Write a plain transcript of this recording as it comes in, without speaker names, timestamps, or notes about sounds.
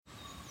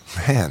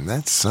Man,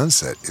 that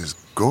sunset is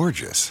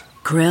gorgeous.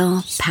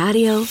 Grill,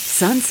 patio,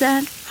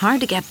 sunset.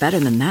 Hard to get better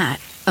than that.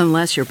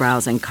 Unless you're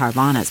browsing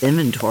Carvana's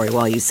inventory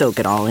while you soak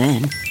it all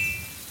in.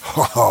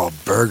 Oh,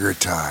 burger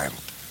time.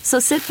 So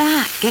sit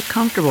back, get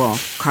comfortable.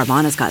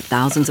 Carvana's got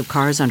thousands of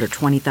cars under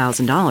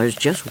 $20,000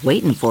 just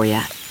waiting for you.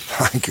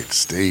 I could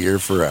stay here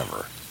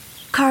forever.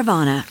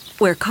 Carvana,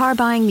 where car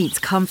buying meets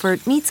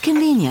comfort meets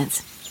convenience.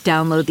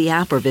 Download the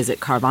app or visit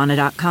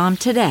Carvana.com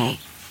today.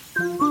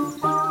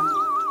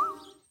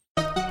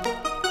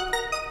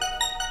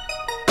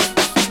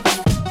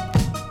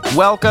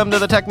 Welcome to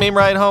the Tech Meme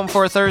Ride Home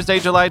for Thursday,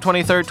 July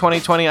 23rd,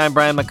 2020. I'm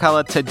Brian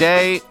McCullough.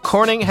 Today,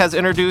 Corning has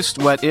introduced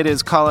what it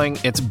is calling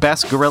its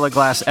best Gorilla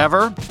Glass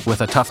ever,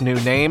 with a tough new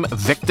name,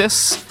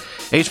 Victus.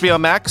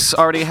 HBO Max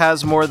already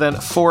has more than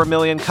 4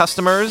 million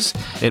customers.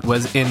 It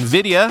was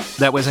NVIDIA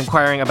that was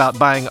inquiring about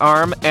buying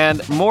ARM,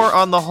 and more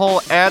on the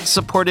whole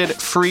ad-supported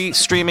free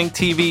streaming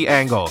TV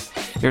angle.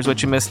 Here's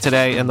what you missed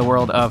today in the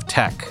world of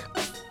tech.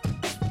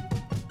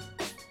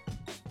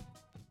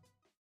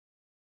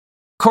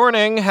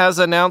 Corning has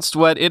announced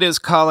what it is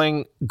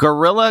calling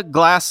Gorilla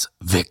Glass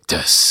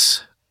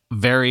Victus.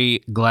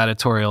 Very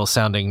gladiatorial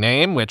sounding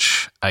name,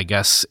 which I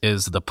guess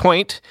is the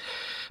point,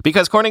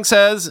 because Corning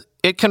says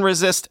it can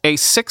resist a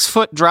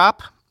 6-foot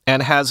drop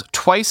and has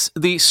twice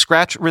the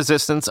scratch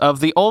resistance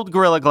of the old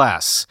Gorilla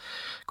Glass.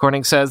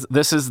 Corning says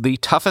this is the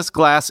toughest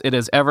glass it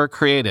has ever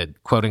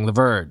created, quoting The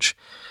Verge.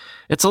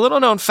 It's a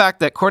little-known fact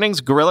that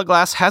Corning's Gorilla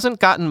Glass hasn't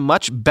gotten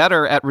much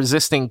better at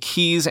resisting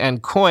keys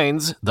and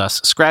coins,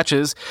 thus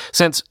scratches,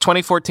 since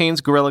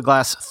 2014's Gorilla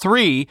Glass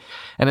 3,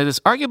 and it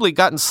has arguably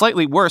gotten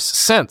slightly worse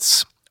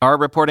since. Our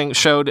reporting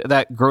showed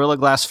that Gorilla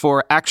Glass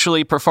 4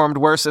 actually performed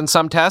worse in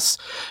some tests.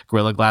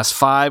 Gorilla Glass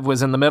 5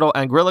 was in the middle,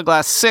 and Gorilla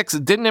Glass 6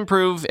 didn't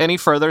improve any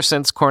further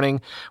since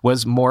Corning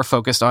was more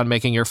focused on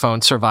making your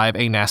phone survive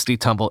a nasty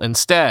tumble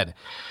instead.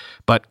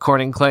 But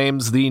Corning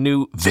claims the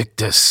new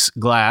Victus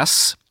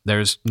glass,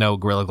 there's no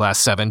Gorilla Glass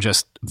 7,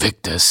 just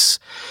Victus,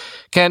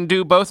 can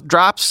do both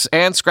drops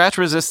and scratch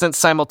resistance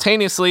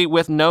simultaneously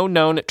with no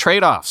known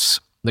trade-offs.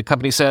 The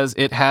company says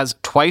it has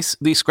twice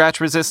the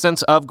scratch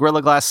resistance of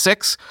Gorilla Glass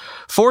 6,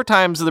 4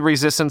 times the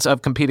resistance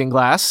of competing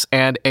glass,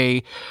 and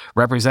a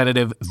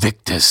representative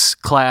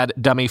Victus-clad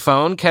dummy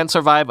phone can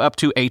survive up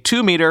to a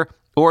 2-meter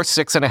or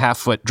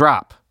 6.5-foot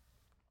drop.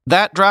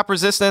 That drop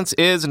resistance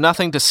is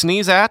nothing to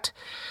sneeze at.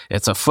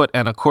 It's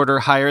 1.25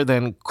 feet higher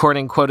than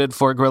Corning quoted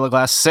for Gorilla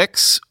Glass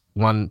 6,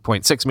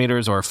 1.6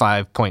 meters or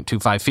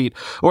 5.25 feet,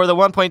 or the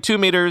 1.2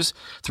 meters,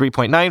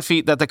 3.9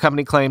 feet that the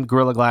company claimed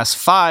Gorilla Glass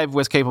 5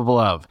 was capable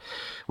of.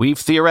 We've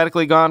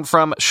theoretically gone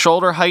from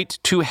shoulder height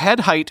to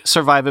head height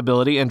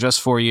survivability in just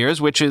 4 years,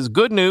 which is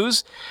good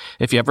news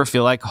if you ever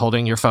feel like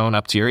holding your phone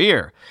up to your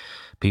ear.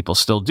 People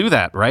still do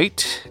that,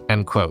 right?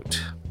 End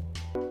quote.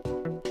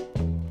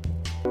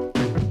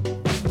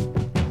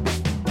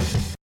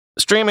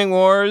 Streaming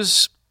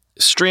wars.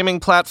 Streaming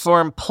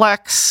platform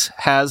Plex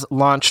has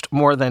launched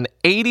more than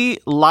 80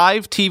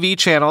 live TV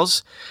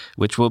channels,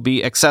 which will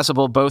be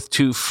accessible both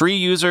to free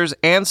users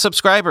and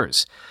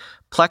subscribers.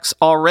 Plex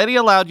already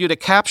allowed you to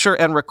capture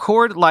and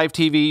record live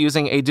TV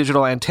using a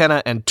digital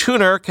antenna and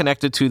tuner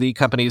connected to the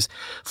company's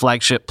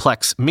flagship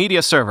Plex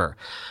media server.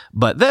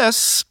 But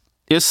this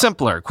is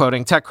simpler,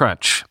 quoting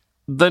TechCrunch.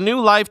 The new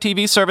live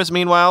TV service,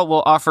 meanwhile,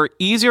 will offer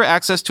easier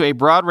access to a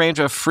broad range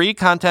of free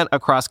content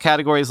across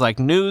categories like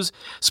news,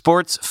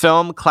 sports,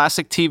 film,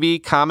 classic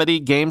TV, comedy,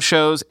 game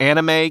shows,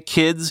 anime,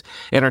 kids,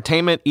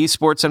 entertainment,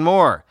 esports, and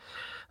more.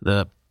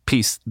 The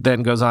piece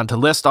then goes on to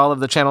list all of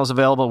the channels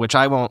available, which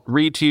I won't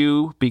read to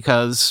you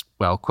because,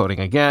 well, quoting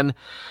again,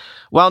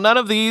 while none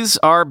of these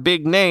are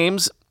big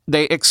names,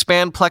 they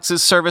expand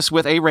Plex's service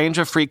with a range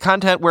of free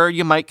content where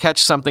you might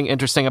catch something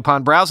interesting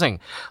upon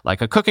browsing,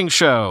 like a cooking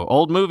show,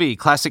 old movie,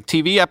 classic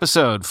TV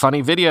episode,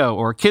 funny video,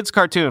 or kids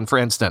cartoon, for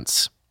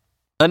instance.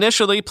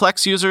 Initially,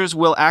 Plex users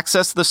will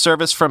access the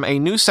service from a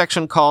new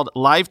section called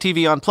Live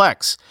TV on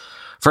Plex.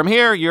 From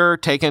here, you're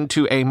taken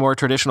to a more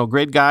traditional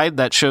grid guide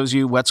that shows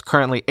you what's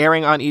currently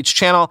airing on each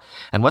channel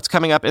and what's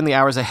coming up in the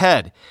hours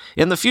ahead.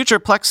 In the future,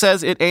 Plex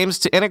says it aims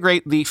to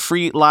integrate the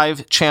free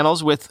live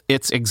channels with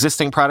its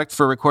existing product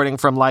for recording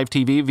from live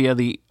TV via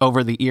the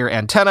over-the-ear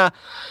antenna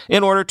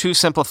in order to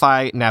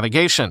simplify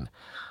navigation.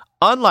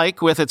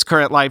 Unlike with its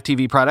current live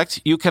TV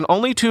product, you can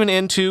only tune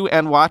into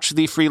and watch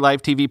the free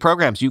live TV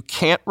programs. You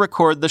can't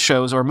record the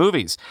shows or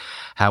movies.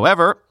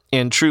 However,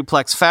 in true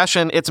Plex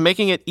fashion, it's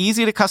making it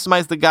easy to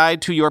customize the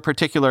guide to your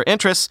particular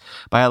interests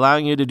by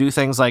allowing you to do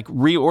things like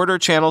reorder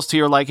channels to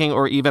your liking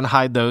or even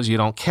hide those you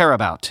don't care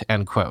about,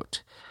 end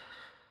quote.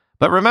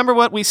 But remember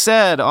what we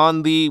said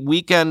on the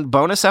weekend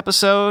bonus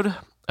episode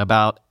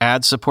about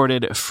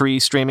ad-supported free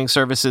streaming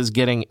services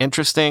getting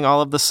interesting all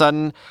of a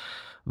sudden?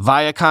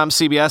 Viacom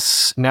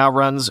CBS now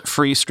runs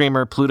free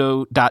streamer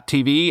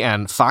Pluto.tv,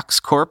 and Fox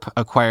Corp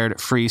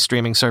acquired free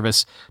streaming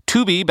service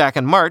Tubi back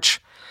in March.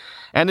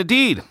 And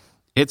indeed,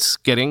 it's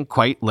getting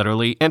quite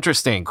literally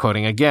interesting,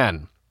 quoting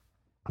again.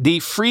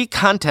 The free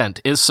content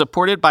is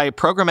supported by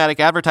programmatic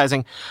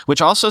advertising,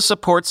 which also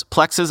supports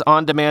Plex's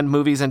on-demand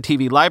movies and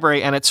TV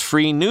library and its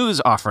free news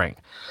offering.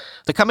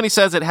 The company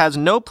says it has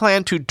no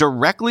plan to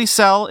directly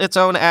sell its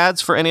own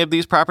ads for any of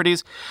these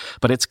properties,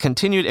 but its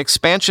continued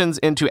expansions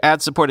into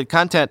ad-supported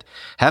content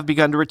have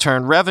begun to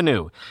return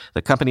revenue.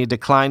 The company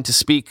declined to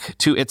speak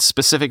to its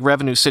specific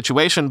revenue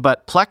situation,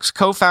 but Plex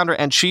co-founder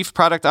and chief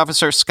product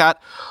officer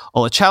Scott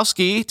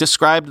Olachowski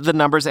described the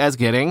numbers as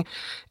getting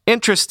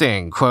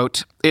interesting.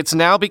 Quote, "It's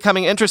now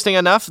becoming interesting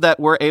enough that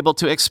we're able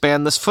to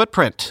expand this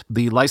footprint.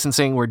 The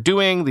licensing we're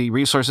doing, the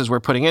resources we're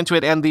putting into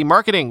it, and the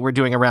marketing we're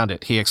doing around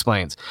it," he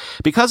explains.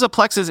 "Because of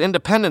Plex's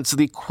independence,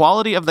 the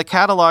quality of the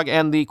catalog,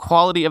 and the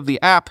quality of the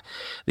app,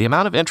 the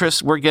amount of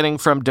interest we're getting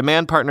from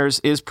demand partners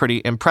is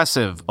pretty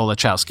impressive,"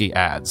 Olachowski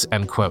adds,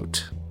 end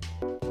quote.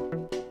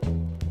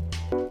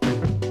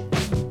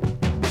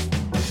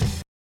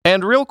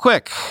 And real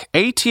quick,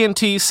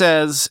 AT&T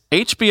says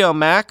HBO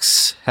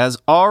Max has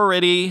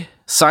already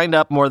signed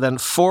up more than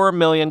 4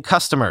 million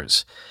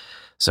customers.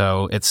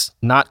 So it's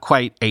not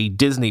quite a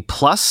Disney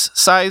Plus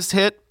sized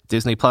hit.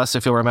 Disney Plus,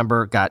 if you'll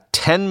remember, got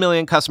 10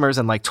 million customers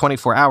in like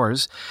 24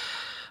 hours.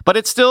 But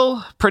it's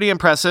still pretty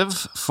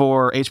impressive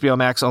for HBO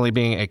Max only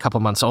being a couple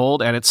months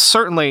old, and it's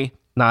certainly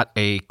not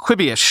a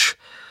Quibi-ish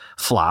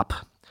flop.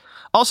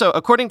 Also,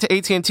 according to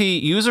AT&T,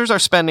 users are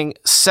spending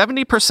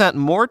 70%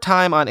 more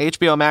time on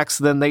HBO Max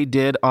than they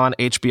did on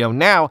HBO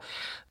Now.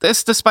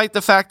 This despite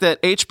the fact that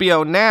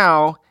HBO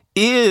Now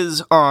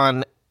is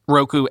on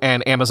Roku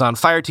and Amazon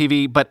Fire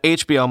TV, but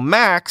HBO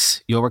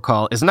Max, you'll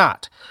recall, is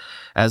not.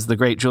 As the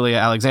great Julia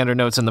Alexander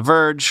notes in The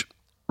Verge,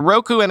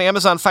 Roku and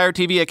Amazon Fire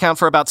TV account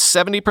for about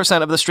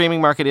 70% of the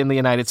streaming market in the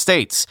United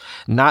States.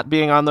 Not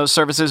being on those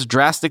services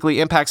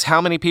drastically impacts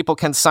how many people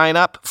can sign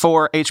up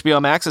for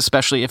HBO Max,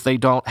 especially if they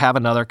don't have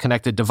another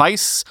connected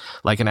device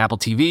like an Apple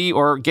TV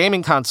or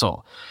gaming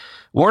console.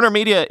 Warner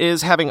Media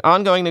is having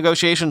ongoing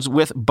negotiations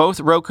with both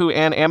Roku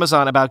and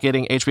Amazon about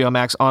getting HBO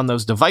Max on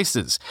those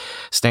devices.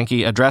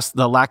 Stanky addressed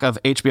the lack of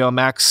HBO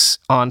Max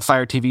on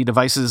Fire TV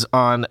devices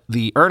on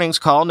the earnings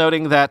call,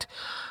 noting that,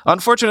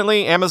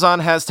 unfortunately,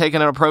 Amazon has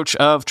taken an approach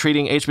of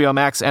treating HBO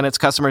Max and its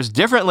customers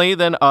differently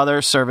than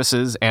other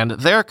services and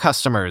their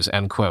customers,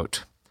 end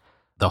quote.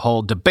 The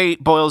whole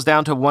debate boils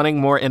down to wanting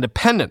more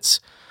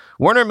independence.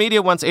 Warner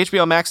Media wants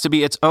HBO Max to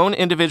be its own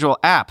individual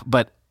app,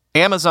 but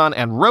Amazon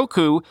and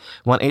Roku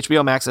want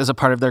HBO Max as a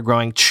part of their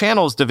growing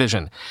Channels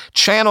division.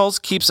 Channels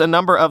keeps a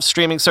number of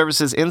streaming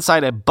services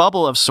inside a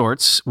bubble of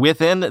sorts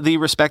within the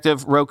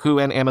respective Roku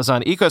and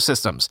Amazon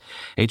ecosystems.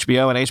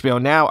 HBO and HBO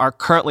Now are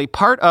currently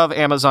part of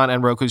Amazon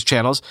and Roku's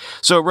Channels,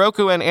 so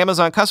Roku and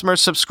Amazon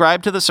customers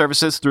subscribe to the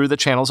services through the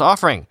Channels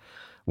offering.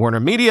 Warner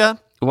Media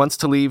wants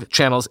to leave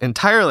Channels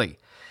entirely.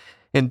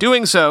 In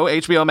doing so,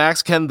 HBO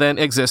Max can then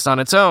exist on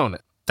its own.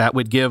 That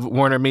would give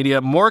Warner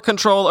Media more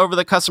control over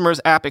the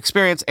customer's app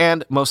experience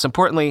and, most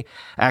importantly,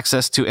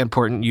 access to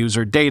important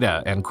user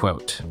data, end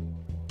quote.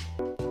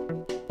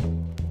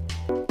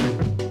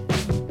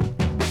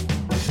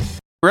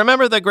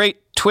 Remember the great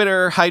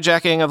Twitter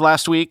hijacking of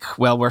last week?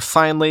 Well, we're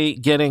finally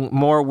getting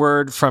more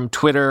word from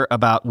Twitter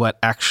about what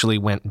actually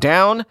went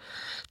down.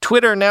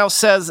 Twitter now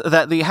says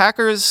that the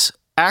hackers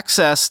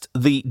accessed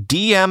the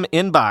DM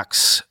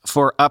inbox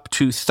for up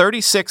to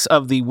 36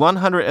 of the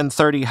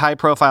 130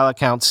 high-profile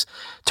accounts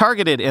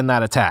targeted in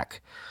that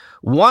attack.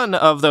 One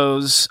of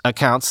those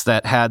accounts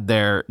that had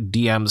their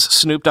DMs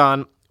snooped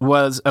on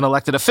was an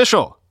elected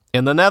official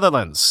in the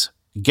Netherlands,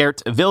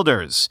 Geert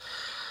Wilders.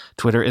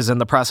 Twitter is in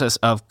the process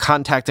of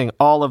contacting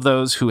all of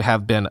those who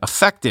have been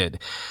affected.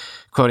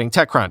 Quoting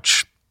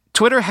TechCrunch,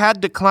 Twitter had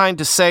declined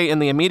to say in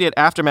the immediate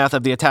aftermath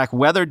of the attack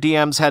whether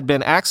DMs had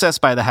been accessed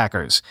by the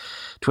hackers.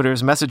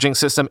 Twitter's messaging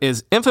system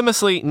is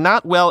infamously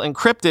not well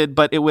encrypted,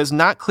 but it was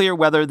not clear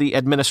whether the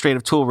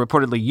administrative tool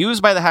reportedly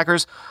used by the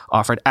hackers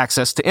offered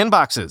access to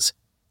inboxes.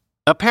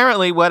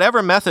 Apparently,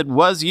 whatever method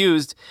was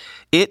used,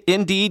 it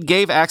indeed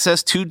gave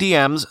access to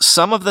DMs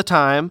some of the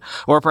time,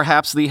 or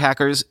perhaps the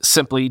hackers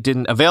simply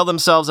didn't avail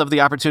themselves of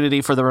the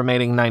opportunity for the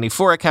remaining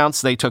 94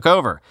 accounts they took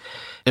over.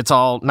 It's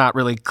all not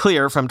really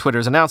clear from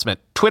Twitter's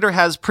announcement. Twitter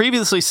has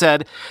previously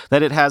said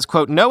that it has,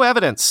 quote, no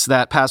evidence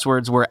that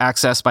passwords were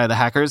accessed by the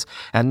hackers,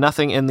 and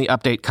nothing in the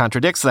update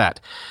contradicts that.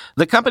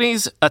 The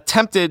companies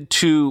attempted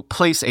to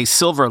place a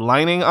silver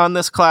lining on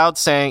this cloud,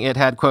 saying it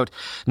had, quote,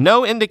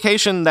 no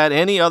indication that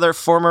any other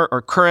former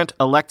or current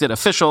elected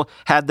official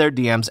had their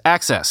DMs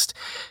accessed.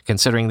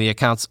 Considering the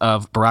accounts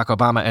of Barack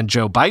Obama and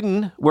Joe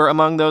Biden were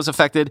among those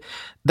affected,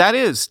 that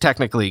is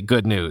technically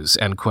good news,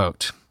 end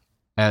quote.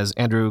 As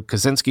Andrew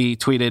Kaczynski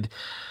tweeted,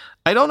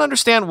 I don't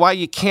understand why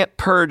you can't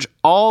purge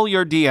all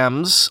your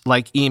DMs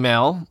like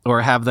email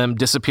or have them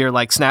disappear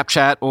like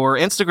Snapchat or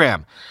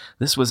Instagram.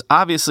 This was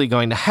obviously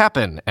going to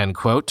happen, end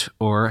quote.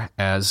 Or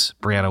as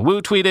Brianna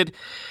Wu tweeted,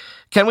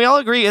 can we all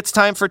agree it's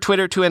time for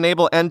Twitter to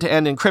enable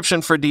end-to-end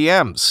encryption for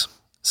DMs?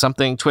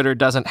 Something Twitter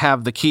doesn't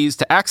have the keys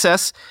to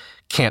access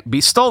can't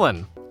be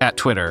stolen at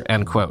Twitter,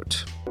 end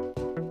quote.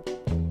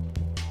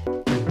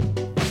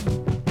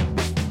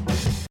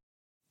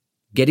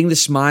 Getting the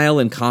smile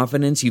and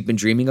confidence you've been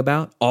dreaming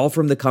about, all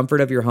from the comfort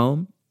of your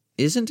home,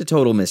 isn't a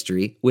total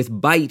mystery with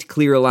Byte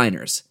clear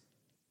aligners.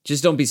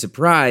 Just don't be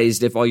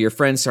surprised if all your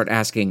friends start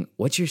asking,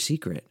 "What's your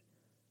secret?"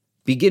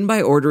 Begin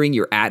by ordering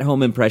your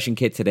at-home impression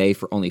kit today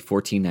for only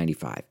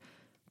 $14.95.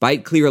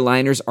 Byte clear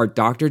aligners are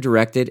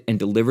doctor-directed and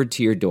delivered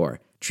to your door.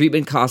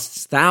 Treatment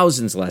costs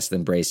thousands less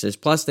than braces,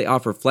 plus they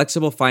offer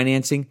flexible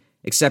financing,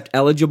 accept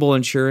eligible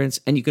insurance,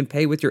 and you can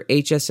pay with your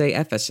HSA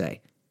FSA.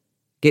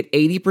 Get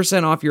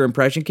 80% off your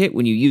impression kit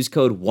when you use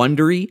code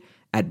WONDERY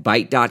at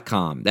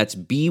Byte.com. That's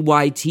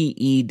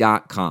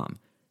BYTE.com.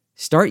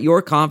 Start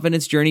your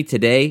confidence journey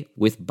today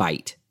with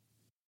Byte.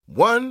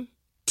 1,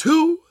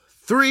 2,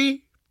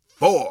 3,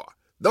 4.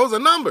 Those are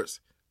numbers.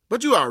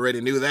 But you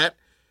already knew that.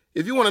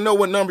 If you want to know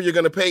what number you're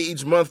going to pay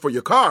each month for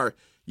your car,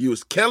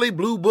 use Kelley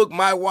Blue Book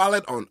My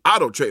Wallet on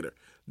AutoTrader.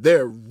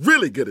 They're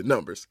really good at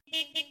numbers.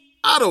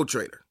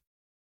 AutoTrader.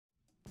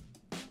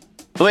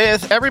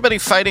 With everybody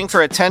fighting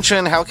for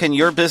attention, how can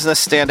your business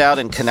stand out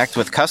and connect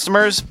with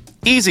customers?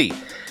 Easy.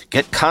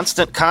 Get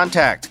Constant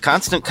Contact.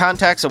 Constant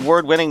Contact's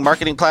award-winning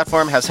marketing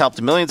platform has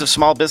helped millions of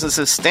small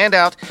businesses stand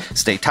out,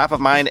 stay top of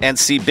mind, and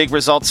see big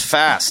results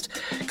fast.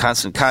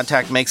 Constant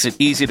Contact makes it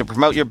easy to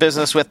promote your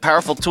business with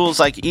powerful tools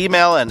like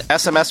email and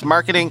SMS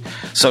marketing,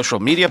 social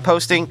media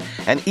posting,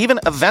 and even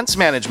events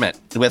management.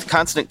 With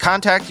Constant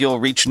Contact, you'll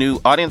reach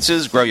new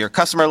audiences, grow your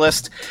customer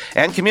list,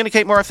 and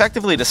communicate more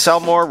effectively to sell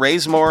more,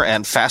 raise more,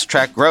 and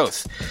fast-track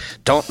growth.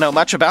 Don't know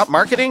much about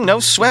marketing? No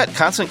sweat.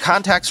 Constant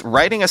Contact's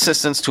writing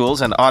assistance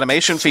tools and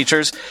automation features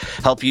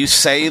help you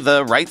say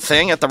the right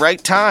thing at the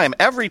right time,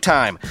 every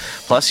time.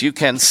 Plus, you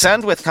can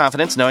send with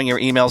confidence knowing your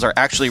emails are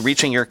actually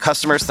reaching your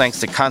customers thanks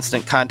to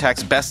Constant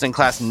Contact's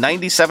best-in-class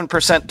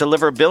 97%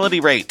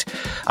 deliverability rate.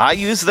 I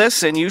use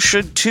this, and you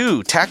should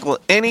too. Tackle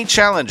any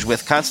challenge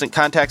with Constant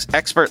Contact's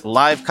expert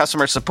live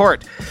customer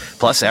support.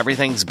 Plus,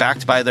 everything's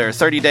backed by their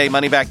 30-day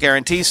money-back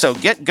guarantee, so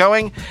get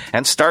going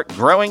and start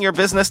growing your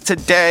business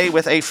today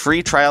with a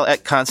free trial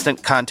at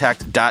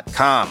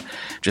ConstantContact.com.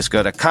 Just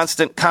go to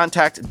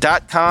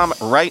ConstantContact.com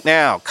right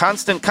now.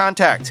 Constant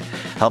Contact,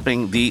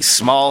 helping the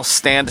small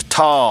stand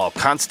tall.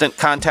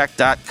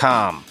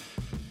 ConstantContact.com.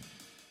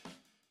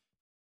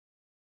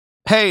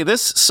 Hey,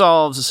 this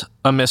solves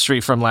a mystery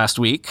from last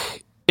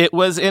week. It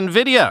was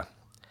NVIDIA.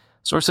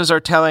 Sources are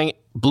telling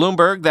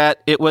Bloomberg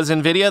that it was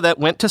NVIDIA that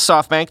went to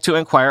SoftBank to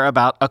inquire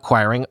about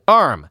acquiring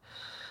ARM.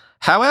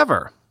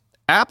 However,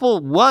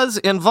 Apple was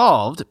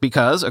involved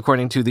because,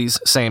 according to these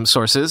same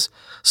sources,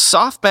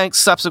 SoftBank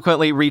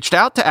subsequently reached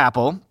out to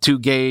Apple to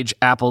gauge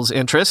Apple's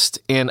interest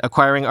in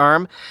acquiring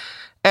ARM,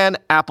 and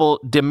Apple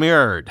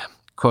demurred,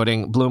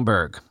 quoting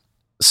Bloomberg.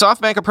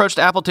 SoftBank approached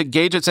Apple to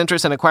gauge its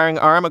interest in acquiring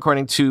ARM,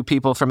 according to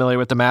people familiar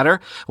with the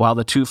matter. While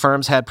the two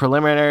firms had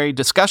preliminary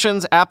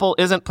discussions, Apple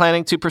isn't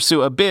planning to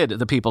pursue a bid,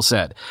 the people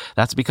said.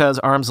 That's because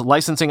ARM's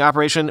licensing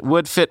operation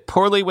would fit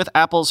poorly with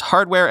Apple's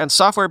hardware and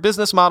software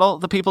business model,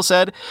 the people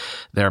said.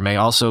 There may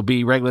also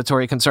be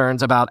regulatory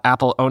concerns about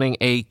Apple owning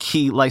a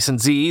key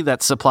licensee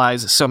that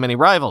supplies so many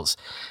rivals.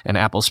 An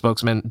Apple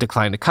spokesman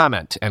declined to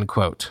comment, end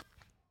quote.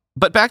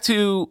 But back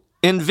to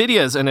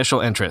NVIDIA's initial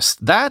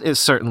interest. That is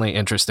certainly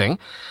interesting.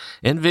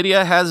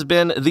 NVIDIA has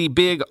been the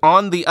big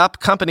on-the-up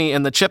company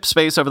in the chip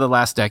space over the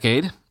last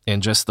decade. In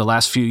just the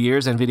last few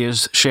years,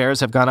 NVIDIA's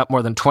shares have gone up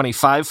more than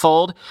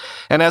 25-fold.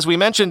 And as we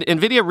mentioned,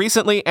 NVIDIA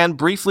recently and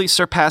briefly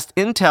surpassed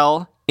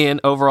Intel in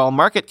overall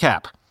market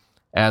cap.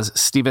 As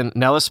Stephen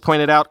Nellis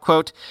pointed out,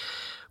 quote,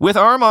 with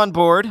ARM on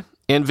board,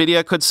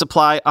 NVIDIA could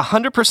supply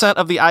 100%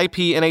 of the IP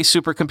in a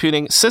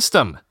supercomputing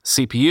system,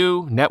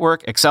 CPU,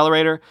 network,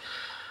 accelerator.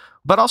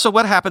 But also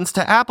what happens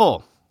to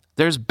Apple?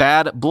 There's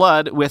bad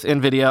blood with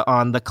NVIDIA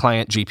on the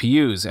client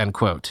GPUs, end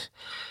quote.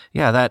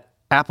 Yeah, that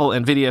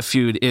Apple-NVIDIA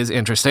feud is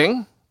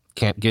interesting.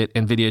 Can't get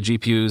NVIDIA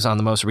GPUs on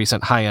the most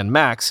recent high-end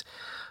Macs.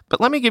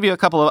 But let me give you a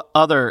couple of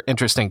other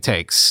interesting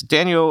takes.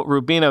 Daniel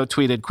Rubino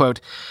tweeted,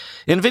 quote,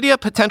 NVIDIA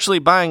potentially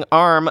buying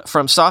ARM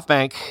from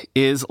SoftBank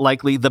is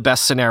likely the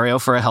best scenario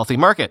for a healthy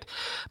market.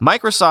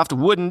 Microsoft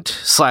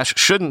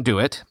wouldn't/shouldn't do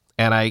it.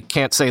 And I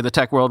can't say the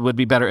tech world would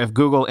be better if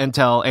Google,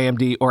 Intel,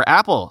 AMD, or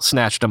Apple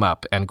snatched them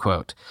up, end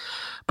quote.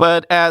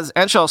 But as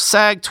Anshel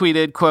Sag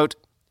tweeted, quote,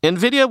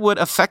 NVIDIA would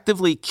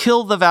effectively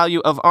kill the value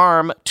of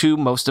ARM to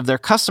most of their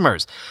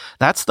customers.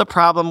 That's the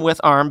problem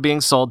with ARM being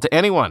sold to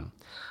anyone.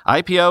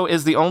 IPO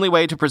is the only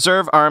way to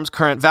preserve ARM's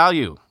current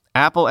value.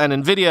 Apple and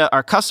NVIDIA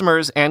are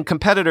customers and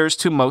competitors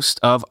to most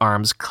of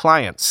ARM's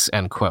clients,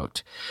 end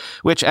quote.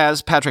 Which,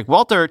 as Patrick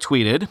Walter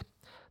tweeted,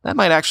 that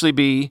might actually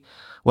be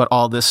what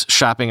all this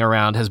shopping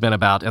around has been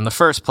about in the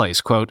first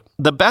place. Quote,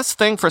 the best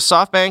thing for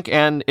SoftBank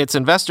and its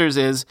investors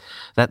is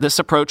that this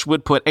approach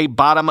would put a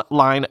bottom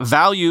line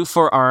value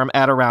for ARM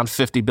at around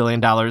 $50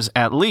 billion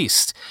at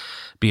least,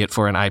 be it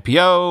for an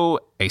IPO,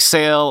 a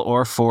sale,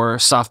 or for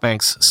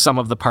SoftBank's sum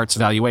of the parts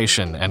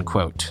valuation, end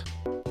quote.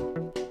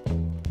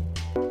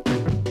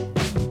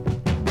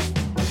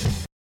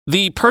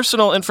 The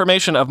personal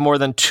information of more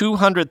than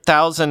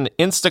 200,000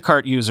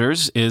 Instacart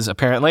users is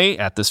apparently,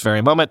 at this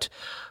very moment,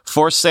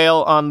 for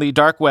sale on the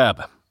dark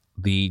web.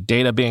 The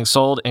data being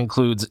sold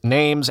includes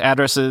names,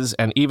 addresses,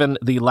 and even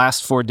the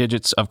last 4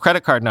 digits of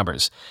credit card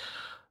numbers.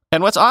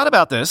 And what's odd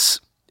about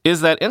this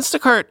is that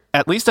Instacart,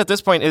 at least at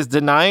this point, is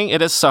denying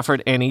it has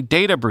suffered any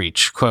data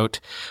breach.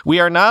 Quote, "We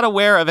are not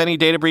aware of any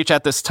data breach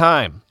at this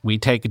time. We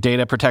take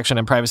data protection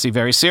and privacy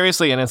very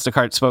seriously," an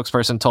Instacart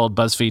spokesperson told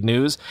BuzzFeed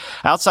News.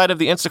 Outside of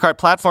the Instacart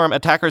platform,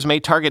 attackers may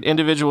target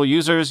individual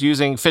users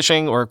using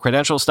phishing or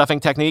credential stuffing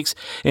techniques.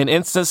 In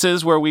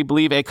instances where we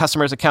believe a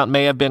customer's account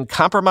may have been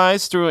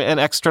compromised through an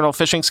external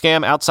phishing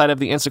scam outside of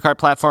the Instacart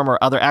platform or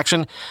other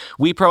action,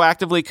 we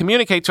proactively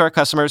communicate to our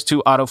customers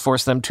to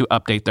auto-force them to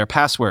update their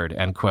password,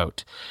 end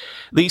quote.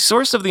 The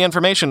source of the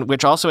information,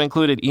 which also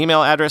included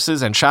email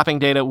addresses and shopping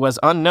data, was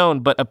unknown,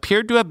 but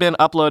appeared to have been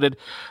uploaded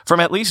from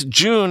at least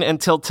June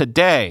until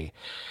today.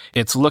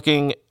 It's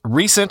looking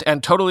recent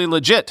and totally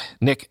legit,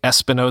 Nick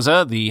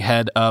Espinoza, the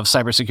head of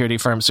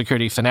cybersecurity firm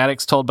Security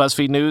Fanatics, told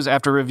BuzzFeed News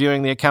after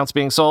reviewing the accounts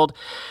being sold.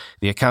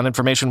 The account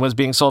information was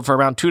being sold for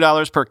around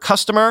 $2 per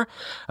customer.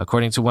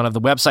 According to one of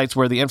the websites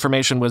where the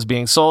information was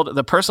being sold,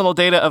 the personal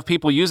data of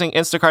people using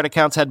Instacart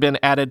accounts had been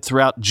added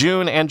throughout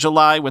June and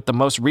July, with the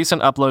most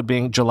recent upload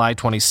being July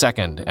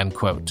 22nd, end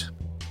quote.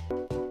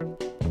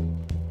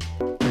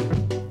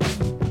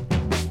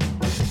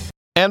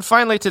 And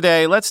finally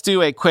today, let's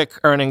do a quick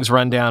earnings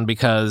rundown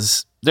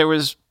because there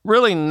was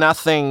really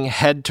nothing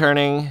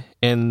head-turning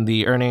in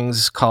the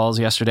earnings calls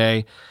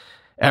yesterday.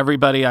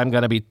 Everybody I'm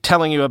going to be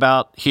telling you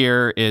about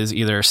here is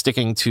either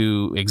sticking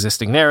to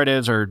existing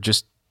narratives or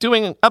just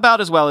doing about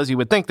as well as you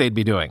would think they'd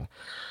be doing.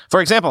 For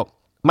example,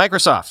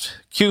 Microsoft.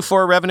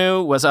 Q4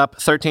 revenue was up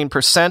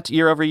 13%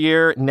 year over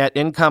year, net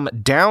income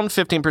down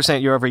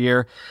 15% year over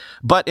year,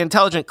 but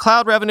Intelligent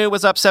Cloud revenue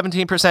was up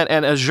 17%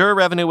 and Azure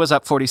revenue was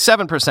up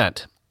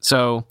 47%.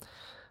 So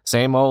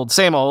same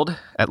old,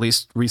 at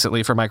least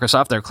recently for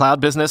Microsoft. Their cloud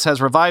business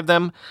has revived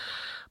them.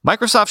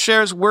 Microsoft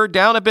shares were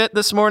down a bit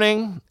this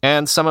morning,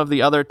 and some of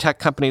the other tech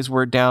companies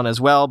were down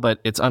as well, but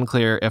it's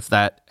unclear if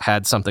that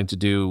had something to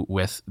do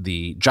with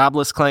the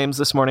jobless claims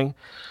this morning.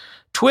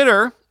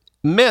 Twitter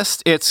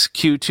missed its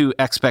Q2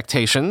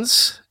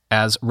 expectations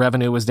as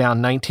revenue was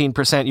down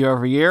 19% year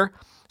over year.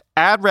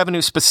 Ad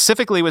revenue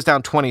specifically was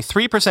down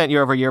 23%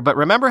 year over year, but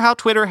remember how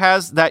Twitter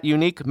has that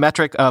unique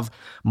metric of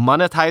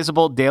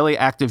monetizable daily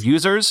active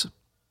users?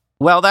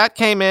 Well, that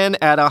came in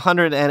at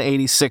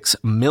 186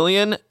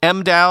 million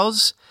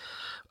mDAUs,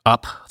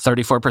 up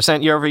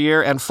 34% year over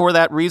year, and for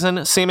that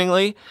reason,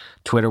 seemingly,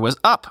 Twitter was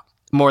up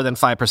more than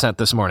 5%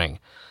 this morning.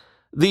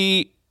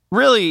 The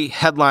really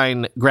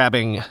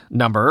headline-grabbing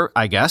number,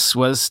 I guess,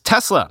 was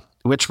Tesla,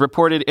 which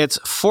reported its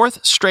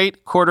 4th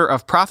straight quarter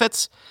of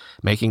profits,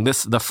 making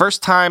this the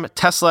first time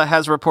Tesla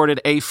has reported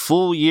a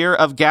full year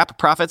of GAAP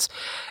profits,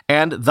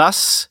 and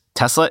thus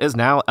Tesla is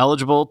now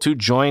eligible to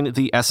join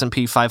the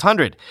S&P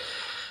 500.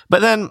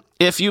 But then,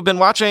 if you've been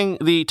watching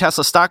the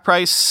Tesla stock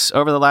price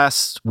over the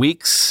last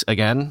weeks,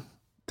 again,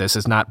 this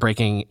is not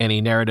breaking any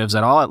narratives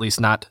at all, at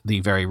least not the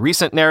very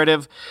recent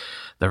narrative.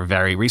 The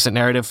very recent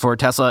narrative for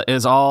Tesla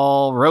is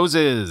all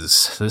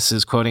roses. This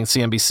is quoting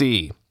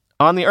CNBC.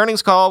 On the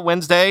earnings call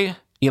Wednesday,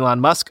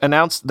 Elon Musk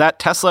announced that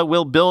Tesla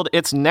will build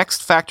its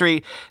next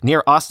factory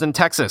near Austin,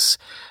 Texas.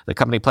 The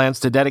company plans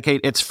to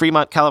dedicate its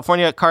Fremont,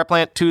 California car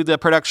plant to the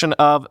production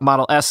of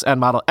Model S and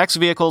Model X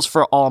vehicles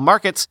for all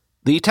markets.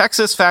 The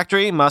Texas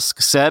factory,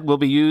 Musk said, will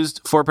be used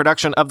for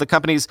production of the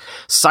company's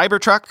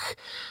Cybertruck,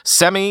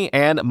 Semi,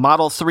 and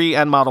Model 3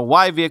 and Model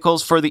Y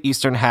vehicles for the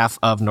eastern half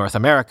of North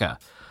America.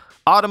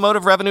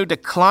 Automotive revenue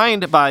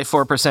declined by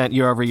 4%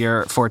 year over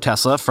year for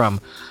Tesla from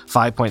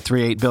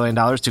 $5.38 billion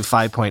to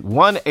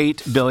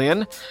 $5.18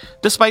 billion,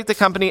 despite the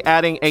company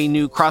adding a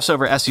new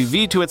crossover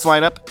SUV to its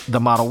lineup,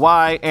 the Model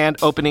Y, and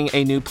opening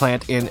a new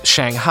plant in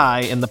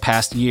Shanghai in the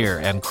past year,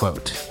 end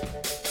quote.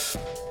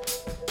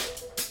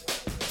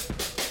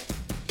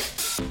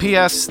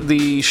 P.S.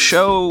 The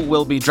show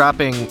will be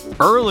dropping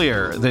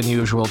earlier than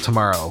usual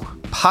tomorrow,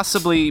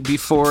 possibly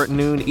before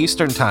noon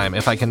Eastern time,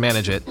 if I can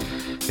manage it,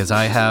 because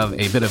I have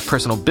a bit of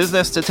personal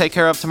business to take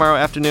care of tomorrow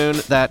afternoon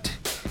that,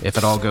 if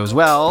it all goes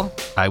well,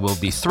 I will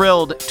be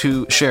thrilled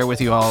to share with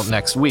you all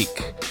next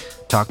week.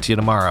 Talk to you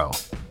tomorrow.